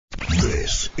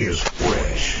This is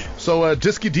Fresh. So,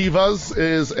 Diski Divas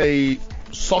is a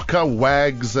soccer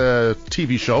wags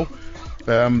TV show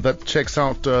that checks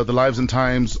out the lives and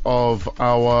times of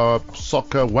our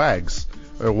soccer wags,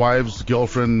 wives,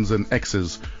 girlfriends, and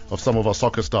exes of some of our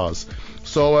soccer stars.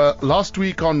 So, last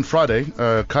week on Friday,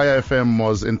 Kaya FM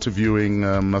was interviewing,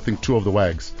 I think, two of the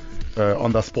wags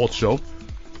on their sports show.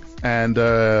 And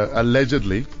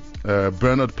allegedly,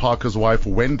 Bernard Parker's wife,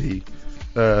 Wendy,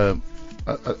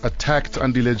 attacked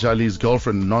Andile Jali's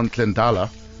girlfriend, Nontle Ndala,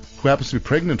 who happens to be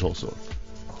pregnant also,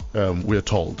 we're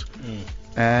told.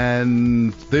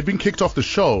 And they've been kicked off the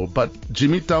show, but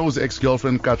Jimmy Tao's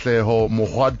ex-girlfriend, Katleho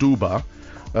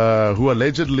Mohoaduba, who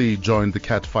allegedly joined the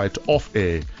cat fight off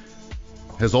air,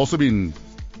 has also been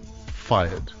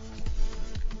fired.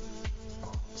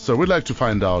 So we'd like to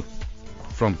find out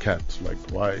from Kat, like,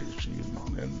 why she,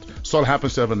 and Sol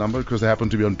happens to have a number because they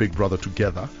happen to be on Big Brother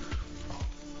together.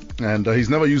 And he's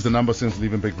never used the number since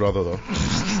leaving Big Brother, though.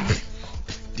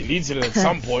 Deleted it at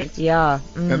some point. Yeah.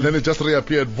 And then it just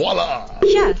reappeared. Voila!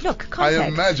 Yeah, look, contact. I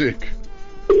am magic.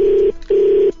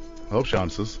 Hope she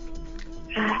answers.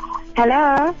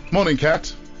 Hello. Morning,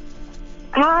 Kat.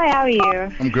 Hi, how are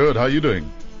you? I'm good. How are you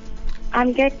doing?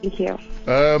 I'm good, thank you.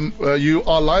 You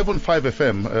are live on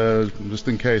 5FM, just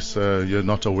in case you're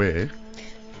not aware.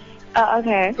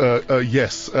 Okay.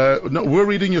 Yes. No, we're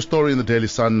reading your story in the Daily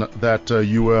Sun that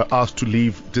you were asked to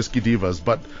leave Diski Divas,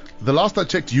 but the last I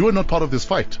checked, you were not part of this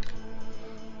fight.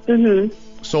 Mm-hmm.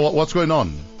 So what's going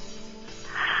on?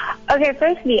 Okay,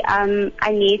 firstly,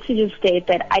 I need to just state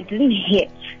that I didn't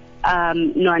hit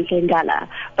Nontle Ndala,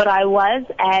 but I was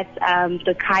at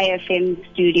the Kaya FM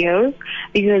studios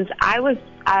because I was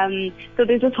so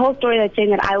there's this whole story that's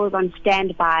saying that I was on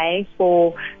standby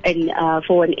for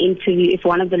an interview if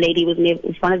one of the ladies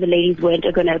weren't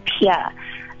going to appear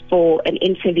for an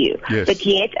interview. Yes. But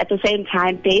yet at the same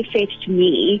time they fetched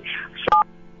me from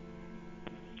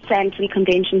Santon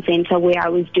Convention Center where I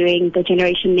was doing the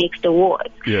Generation Next Awards.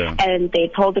 Yeah. And they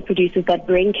told the producers that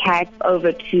bring Kat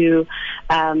over to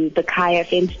the Kaya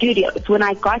FM studios. When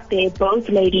I got there, both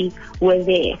ladies were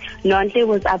there. Nontle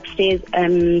was upstairs,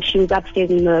 she was upstairs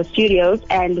in the studios,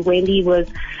 and Wendy was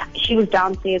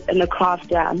downstairs in the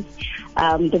crafter,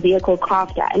 the vehicle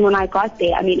crafter. And when I got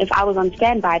there, I mean, if I was on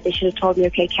standby, they should have told me,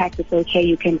 okay, Kat, it's okay,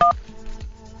 you can.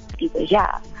 Because,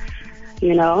 yeah.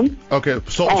 You know? Okay,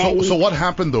 so what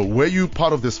happened though? Were you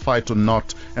part of this fight or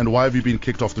not? And why have you been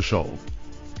kicked off the show?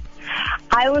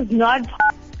 I was not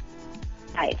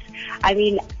right. I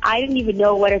mean, I didn't even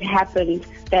know what had happened.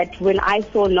 That when I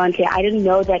saw Nontle, I didn't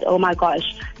know that, oh my gosh,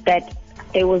 that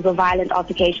there was a violent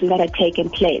altercation that had taken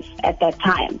place at that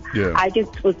time. Yeah. I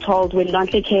just was told when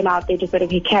Nontle came out, they just said,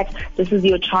 okay, Kat, this is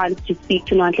your chance to speak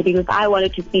to Nontle, because I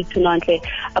wanted to speak to Nontle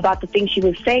about the things she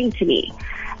was saying to me.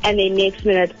 And then next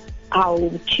minute,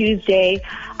 Tuesday,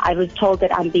 I was told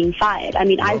that I'm being fired. I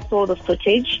mean, I saw the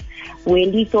footage.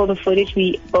 Wendy saw the footage.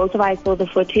 Both of us saw the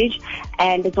footage.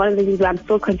 And it's one of the things where I'm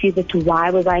still confused as to why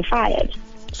was I fired.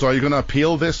 So are you going to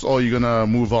appeal this, or are you going to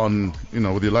move on,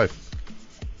 with your life?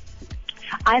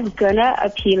 I'm going to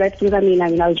appeal it because,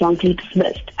 I was wrongly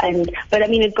dismissed. But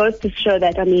it goes to show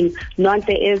that,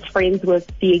 Nontle is friends with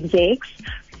the execs.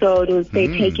 So they're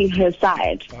taking her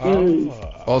side.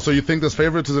 Oh, so you think there's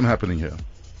favoritism happening here?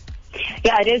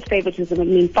 Yeah, it is favoritism.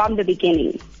 From the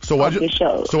beginning of the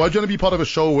show. So why do you want to be part of a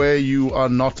show where you are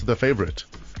not the favorite?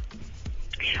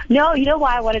 No, you know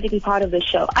why I wanted to be part of the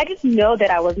show? I just know that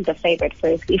I wasn't the favorite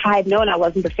first. If I had known I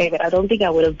wasn't the favorite, I don't think I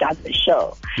would have done the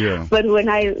show. Yeah. But when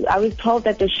I was told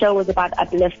that the show was about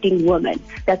uplifting women,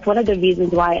 that's one of the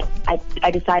reasons why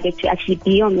I decided to actually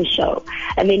be on the show.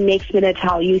 And then next minute,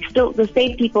 the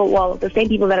same people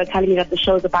that are telling me that the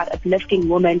show is about uplifting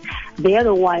women, they're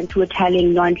the ones who are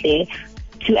telling Nontle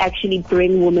to actually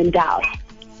bring women down.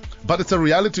 But it's a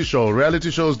reality show.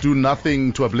 Reality shows do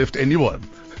nothing to uplift anyone.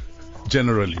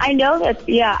 Generally. I know that,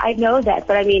 yeah, I know that,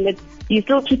 but you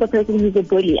still keep a person who's a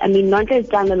bully. Nontle has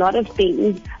done a lot of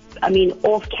things,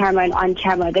 off camera and on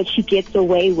camera that she gets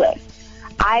away with.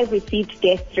 I've received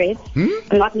death threats.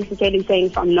 I'm not necessarily saying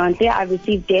from Nontle. I've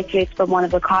received death threats from one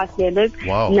of the cast members.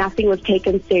 Wow. Nothing was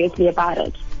taken seriously about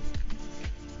it.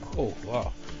 Oh,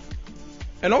 wow.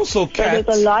 And also, Kat, so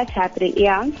there's a lot happening,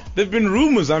 yeah. There've been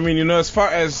rumors, as far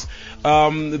as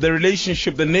the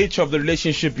relationship, the nature of the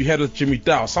relationship you had with Jimmy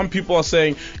Dow. Some people are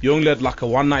saying you only had like a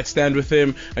one-night stand with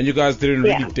him and you guys didn't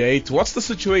really date. What's the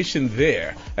situation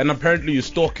there? And apparently you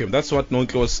stalk him. That's what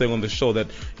Nontle was saying on the show, that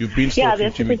you've been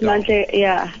stalking Jimmy Dow.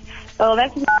 Yeah. Well,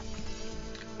 that's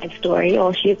my story,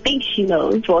 or she thinks she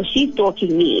knows. Well, she's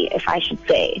stalking me, if I should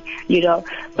say,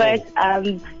 But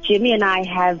Jimmy and I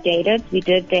have dated. We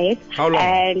did date. How long?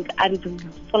 And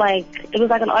for like, it was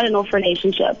like an on and off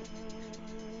relationship.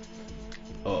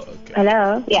 Oh, okay.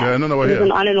 Hello? Yeah. No, it was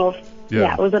an on and off. Yeah.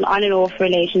 Yeah, it was an on and off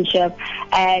relationship.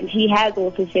 And he has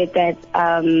also said that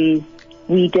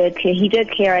he did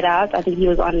clear it out. I think he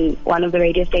was on one of the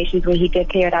radio stations where he did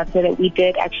clear it out, so that we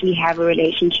did actually have a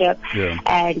relationship. Yeah.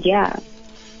 And yeah.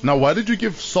 Now, why did you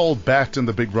give Saul bat in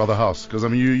the Big Brother house? Because, I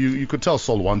mean, you could tell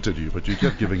Saul wanted you, but you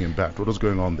kept giving him bat. What was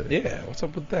going on there? Yeah, what's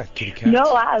up with that, kitty cat? No,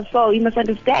 Saul, you must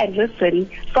understand. Listen,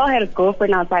 Saul had a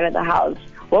girlfriend outside of the house.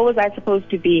 What was I supposed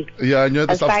to be? Yeah, and you're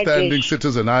this A side upstanding dish.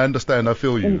 citizen. I understand. I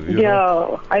feel you. you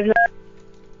know? No,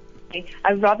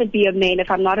 I'd rather be a man. If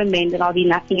I'm not a man, then I'll be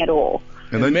nothing at all.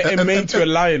 And then, It meant to a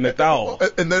lion, a towel.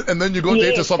 and then you go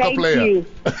date a soccer thank player. You.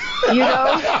 You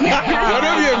know? You're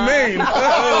gonna be a main.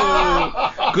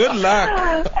 Oh, good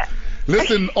luck.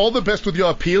 Listen, all the best with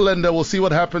your appeal, and we'll see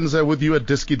what happens with you at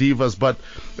Diski Divas. But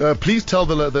please tell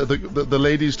the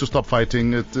ladies to stop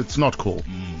fighting. It's not cool.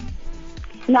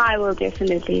 No, I will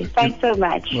definitely. Thanks so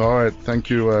much. All right, thank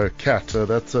you, Kat.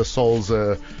 That's Saul's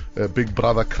Big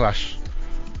Brother crush.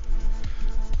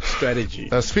 Strategy.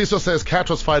 Sfiso says Kat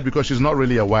was fired because she's not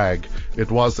really a wag. It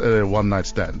was a one-night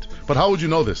stand. But how would you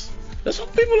know this? That's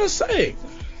what people are saying.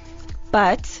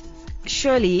 But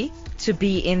surely to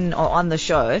be in or on the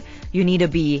show, you need to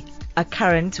be a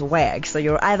current wag. So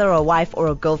you're either a wife or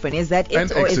a girlfriend. Is that it, And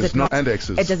or exes, is it no, not? and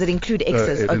exes. Does it include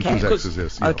exes? It Okay. includes exes,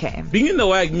 yes. Yeah. Okay. Being in the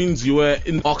WAG means you were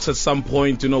in the box at some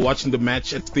point, watching the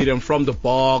match at stadium from the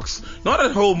box, not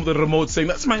at home with the remote saying,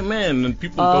 that's my man, and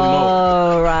people don't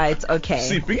know. Oh, right. Okay.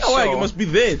 See, being a WAG, you must be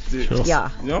there. Yeah.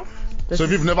 You know? So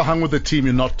if you've never hung with the team,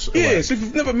 you're not a wag. Yes, if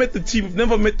you've never met the team, you've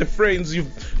never met the friends,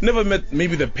 you've never met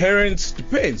maybe the parents,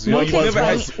 depends. You know, you've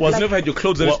never had your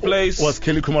clothes in its place. Was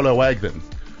Kelly Kumalo a wag then?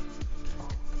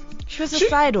 She was a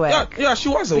side wag. Yeah, she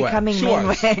was a wag. Becoming She main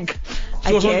was. wag. She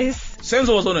I was guess.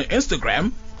 Senzo was on her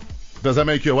Instagram. Does that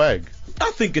make you a wag?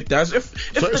 I think it does. If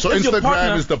So your Instagram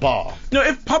partner, is the bar. No,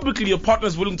 if publicly your partner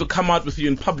is willing to come out with you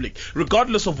in public,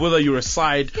 regardless of whether you're a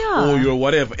side Yeah. or you're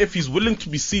whatever, if he's willing to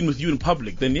be seen with you in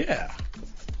public, then yeah.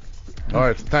 All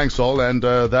right, thanks, Saul. And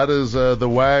that is the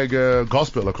wag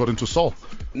gospel, according to Saul.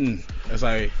 As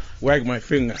I wag my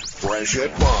finger. Fresh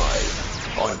at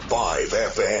 5 on 5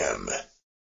 FM.